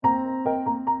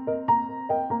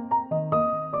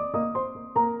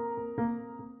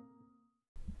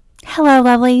Hello,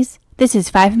 lovelies. This is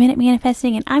 5 Minute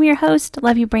Manifesting, and I'm your host,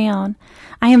 Lovey Brown.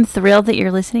 I am thrilled that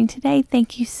you're listening today.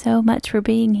 Thank you so much for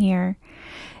being here.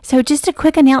 So just a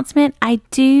quick announcement. I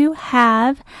do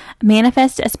have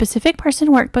Manifest a Specific Person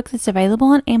workbook that's available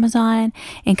on Amazon,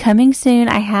 and coming soon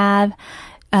I have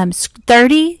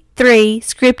 33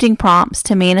 scripting prompts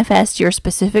to manifest your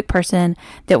specific person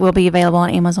that will be available on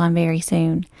Amazon very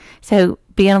soon. So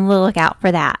be on the lookout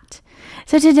for that.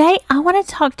 So today I want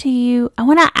to talk to you, I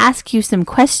want to ask you some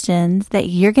questions that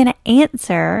you're going to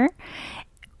answer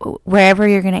wherever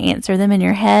you're going to answer them in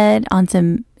your head,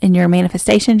 in your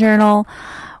manifestation journal,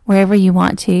 wherever you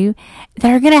want to,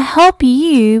 that are going to help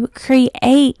you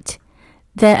create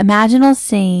the imaginal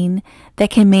scene that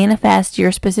can manifest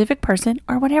your specific person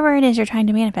or whatever it is you're trying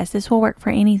to manifest. This will work for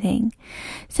anything.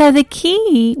 So the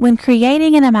key when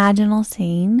creating an imaginal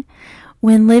scene,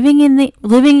 when living in the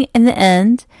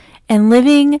end, and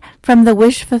living from the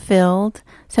wish fulfilled,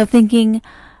 so thinking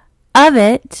from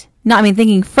it, and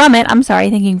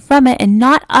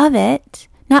not of it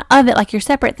like you're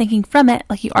separate, thinking from it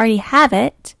like you already have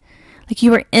it, like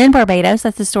you were in Barbados.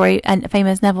 That's the story, a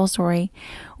famous Neville story,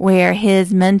 where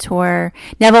his mentor,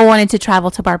 Neville, wanted to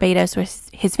travel to Barbados where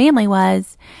his family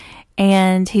was,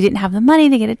 and he didn't have the money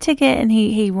to get a ticket, and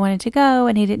he wanted to go,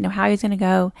 and he didn't know how he was going to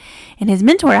go, and his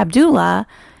mentor, Abdullah,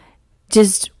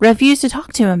 just refused to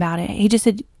talk to him about it. He just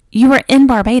said, you were in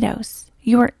Barbados.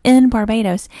 You were in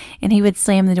Barbados. And he would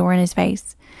slam the door in his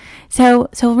face. So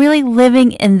really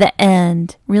living in the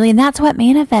end, really, and that's what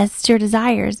manifests your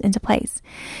desires into place.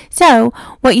 So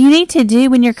what you need to do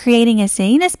when you're creating a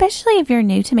scene, especially if you're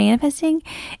new to manifesting,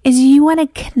 is you want to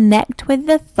connect with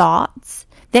the thoughts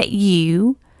that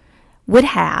you would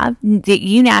have, that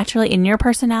you naturally, in your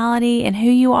personality and who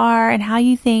you are and how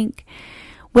you think,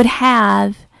 would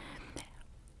have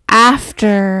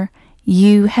after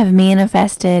you have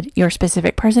manifested your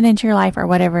specific person into your life or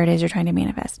whatever it is you're trying to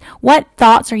manifest. What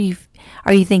thoughts are you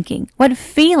thinking? What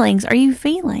feelings are you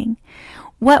feeling?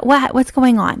 What's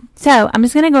going on? So I'm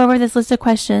just going to go over this list of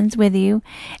questions with you,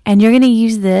 and you're going to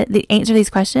use the answer these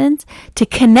questions to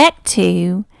connect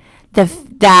to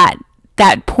that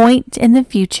point in the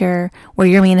future where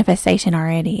your manifestation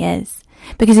already is.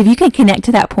 Because if you can connect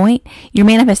to that point, your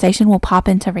manifestation will pop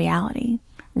into reality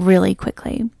really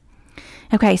quickly.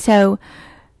 Okay, so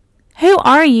who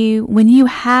are you when you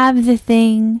have the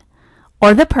thing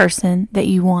or the person that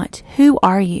you want? Who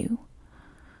are you?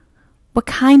 What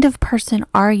kind of person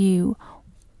are you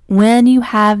when you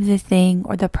have the thing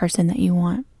or the person that you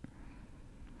want?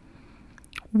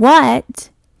 What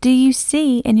do you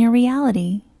see in your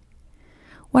reality?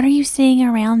 What are you seeing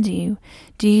around you?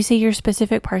 Do you see your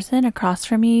specific person across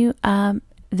from you,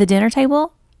 the dinner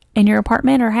table in your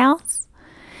apartment or house?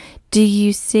 Do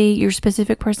you see your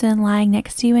specific person lying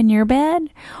next to you in your bed?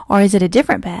 Or is it a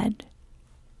different bed?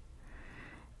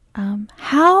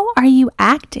 How are you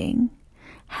acting?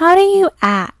 How do you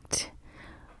act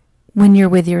when you're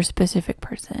with your specific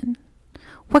person?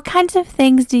 What kinds of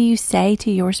things do you say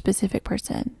to your specific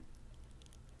person?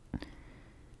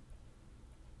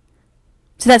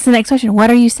 So that's the next question.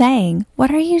 What are you saying? What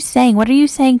are you saying? What are you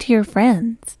saying to your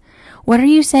friends? What are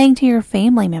you saying to your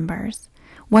family members?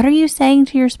 What are you saying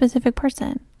to your specific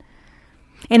person?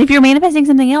 And if you're manifesting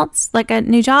something else, like a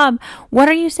new job, what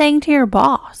are you saying to your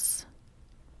boss?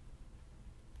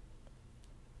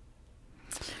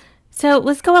 So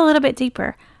let's go a little bit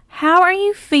deeper. How are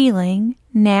you feeling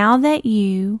now that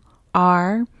you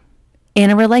are in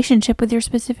a relationship with your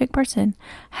specific person?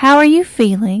 How are you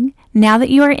feeling now that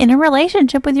you are in a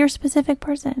relationship with your specific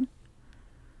person?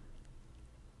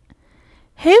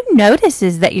 Who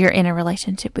notices that you're in a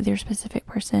relationship with your specific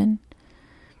person?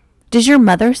 Does your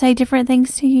mother say different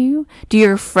things to you? Do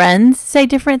your friends say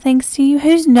different things to you?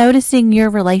 Who's noticing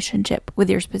your relationship with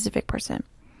your specific person?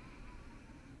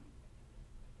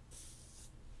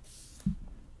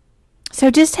 So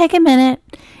just take a minute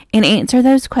and answer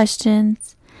those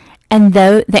questions. And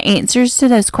the answers to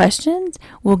those questions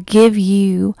will give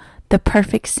you the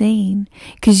perfect scene,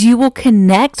 because you will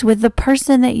connect with the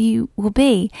person that you will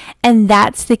be. And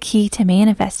that's the key to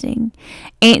manifesting.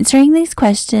 Answering these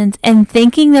questions and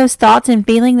thinking those thoughts and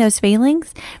feeling those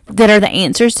feelings that are the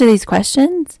answers to these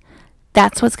questions,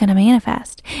 that's what's going to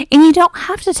manifest. And you don't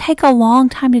have to take a long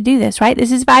time to do this, right?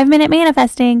 This is 5 minute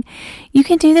manifesting. You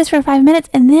can do this for 5 minutes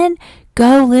and then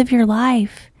go live your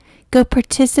life. Go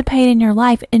participate in your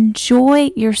life.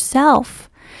 Enjoy yourself.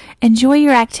 Enjoy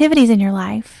your activities in your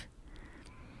life.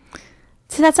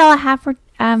 So that's all I have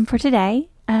for today.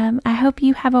 I hope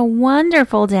you have a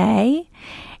wonderful day,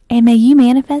 and may you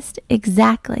manifest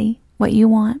exactly what you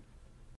want.